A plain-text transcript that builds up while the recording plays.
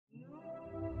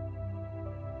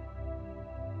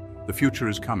The future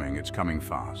is coming, it's coming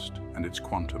fast, and it's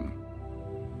quantum.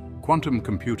 Quantum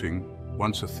computing,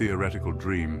 once a theoretical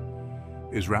dream,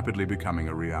 is rapidly becoming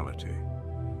a reality.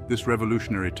 This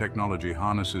revolutionary technology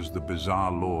harnesses the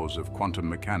bizarre laws of quantum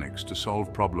mechanics to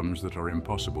solve problems that are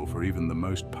impossible for even the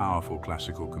most powerful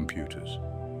classical computers.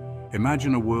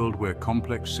 Imagine a world where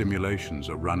complex simulations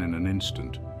are run in an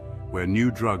instant, where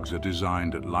new drugs are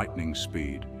designed at lightning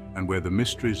speed, and where the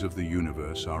mysteries of the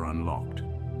universe are unlocked.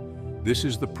 This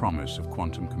is the promise of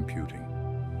quantum computing.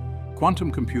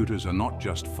 Quantum computers are not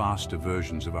just faster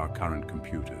versions of our current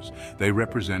computers. They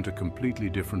represent a completely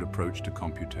different approach to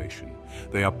computation.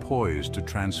 They are poised to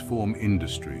transform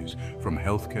industries, from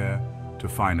healthcare to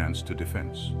finance to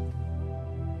defense.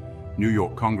 New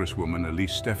York Congresswoman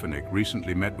Elise Stefanik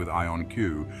recently met with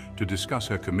IonQ to discuss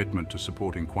her commitment to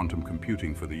supporting quantum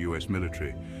computing for the US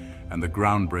military and the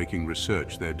groundbreaking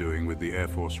research they're doing with the Air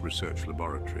Force Research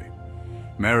Laboratory.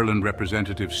 Maryland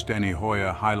Representative Steny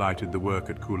Hoyer highlighted the work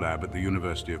at QLab at the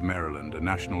University of Maryland, a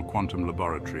national quantum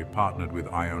laboratory partnered with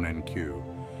IonQ.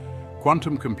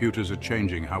 Quantum computers are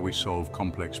changing how we solve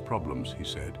complex problems, he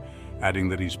said, adding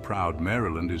that he's proud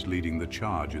Maryland is leading the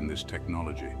charge in this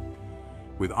technology.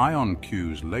 With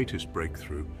IonQ's latest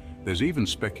breakthrough, there's even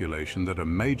speculation that a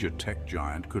major tech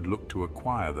giant could look to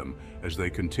acquire them as they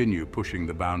continue pushing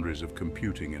the boundaries of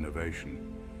computing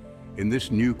innovation. In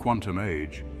this new quantum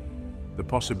age, the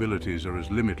possibilities are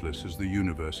as limitless as the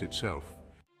universe itself.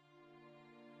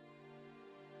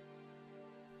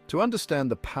 To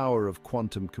understand the power of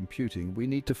quantum computing, we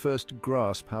need to first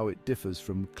grasp how it differs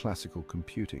from classical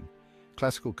computing.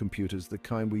 Classical computers, the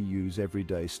kind we use every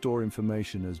day, store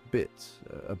information as bits.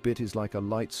 A bit is like a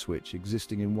light switch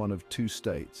existing in one of two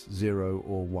states, 0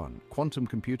 or 1. Quantum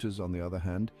computers, on the other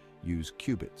hand, use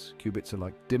qubits. Qubits are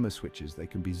like dimmer switches. They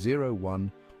can be 0,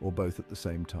 1, or both at the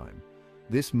same time.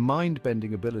 This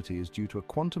mind-bending ability is due to a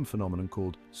quantum phenomenon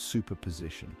called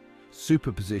superposition.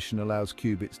 Superposition allows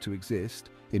qubits to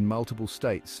exist in multiple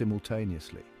states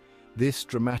simultaneously. This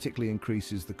dramatically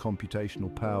increases the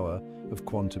computational power of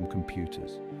quantum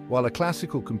computers. While a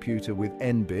classical computer with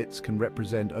n bits can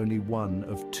represent only one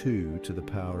of 2 to the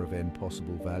power of n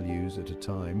possible values at a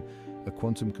time, a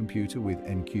quantum computer with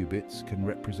n qubits can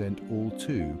represent all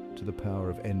 2 to the power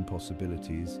of n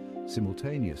possibilities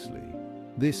simultaneously.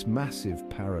 This massive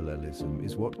parallelism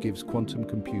is what gives quantum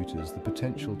computers the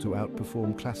potential to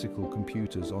outperform classical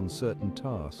computers on certain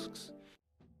tasks.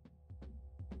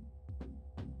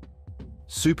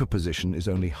 Superposition is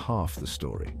only half the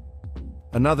story.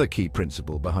 Another key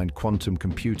principle behind quantum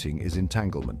computing is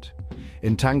entanglement.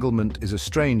 Entanglement is a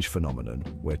strange phenomenon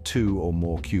where 2 or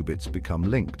more qubits become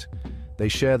linked. They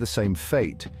share the same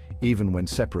fate, even when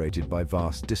separated by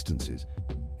vast distances.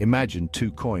 Imagine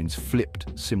 2 coins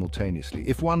flipped simultaneously.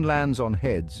 If one lands on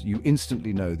heads, you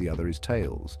instantly know the other is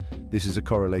tails. This is a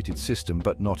correlated system,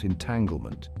 but not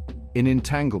entanglement. In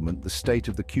entanglement, the state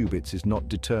of the qubits is not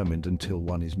determined until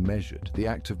one is measured. The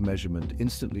act of measurement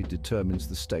instantly determines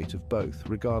the state of both,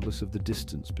 regardless of the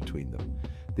distance between them.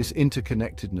 This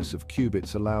interconnectedness of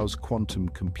qubits allows quantum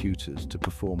computers to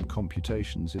perform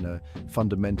computations in a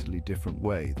fundamentally different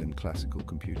way than classical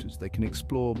computers. They can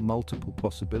explore multiple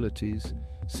possibilities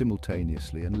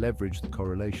simultaneously and leverage the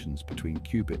correlations between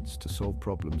qubits to solve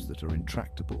problems that are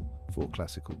intractable for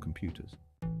classical computers.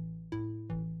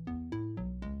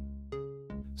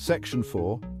 Section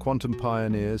 4. Quantum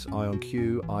Pioneers,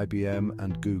 IonQ, IBM,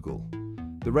 and Google.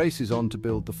 The race is on to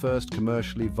build the first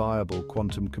commercially viable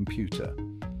quantum computer.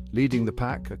 Leading the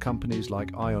pack are companies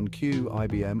like IonQ,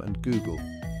 IBM, and Google.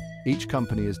 Each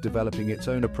company is developing its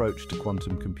own approach to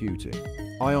quantum computing.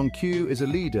 IonQ is a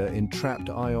leader in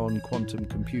trapped ion quantum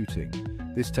computing.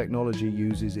 This technology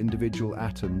uses individual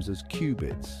atoms as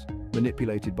qubits,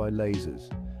 manipulated by lasers.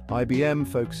 IBM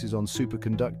focuses on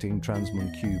superconducting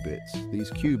transmon qubits.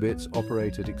 These qubits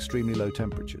operate at extremely low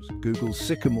temperatures. Google's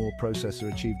Sycamore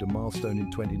processor achieved a milestone in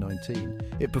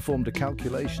 2019. It performed a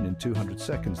calculation in 200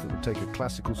 seconds that would take a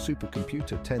classical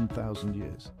supercomputer 10,000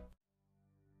 years.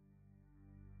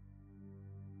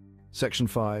 Section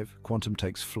 5. Quantum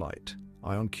takes flight.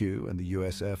 IonQ and the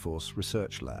US Air Force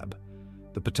Research Lab.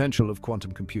 The potential of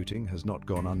quantum computing has not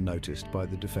gone unnoticed by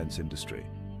the defense industry.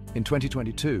 In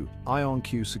 2022,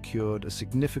 IonQ secured a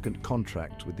significant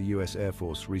contract with the US Air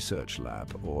Force Research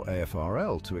Lab, or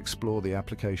AFRL, to explore the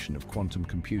application of quantum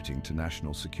computing to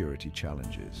national security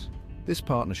challenges. This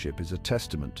partnership is a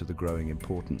testament to the growing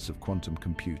importance of quantum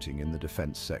computing in the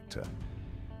defense sector.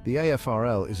 The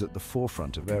AFRL is at the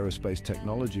forefront of aerospace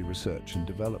technology research and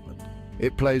development.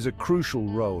 It plays a crucial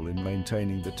role in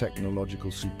maintaining the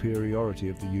technological superiority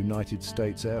of the United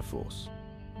States Air Force.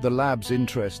 The lab's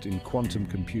interest in quantum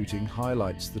computing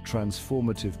highlights the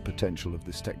transformative potential of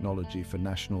this technology for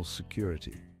national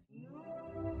security.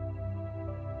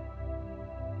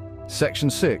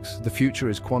 Section 6. The future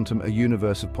is quantum, a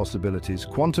universe of possibilities.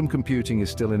 Quantum computing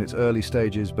is still in its early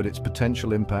stages, but its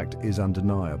potential impact is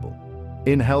undeniable.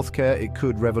 In healthcare, it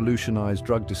could revolutionize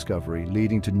drug discovery,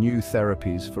 leading to new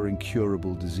therapies for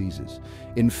incurable diseases.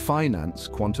 In finance,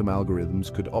 quantum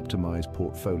algorithms could optimize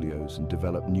portfolios and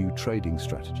develop new trading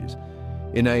strategies.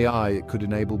 In AI, it could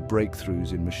enable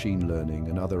breakthroughs in machine learning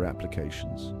and other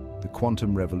applications. The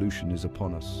quantum revolution is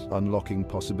upon us, unlocking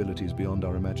possibilities beyond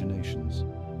our imaginations.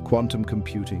 Quantum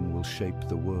computing will shape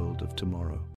the world of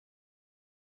tomorrow.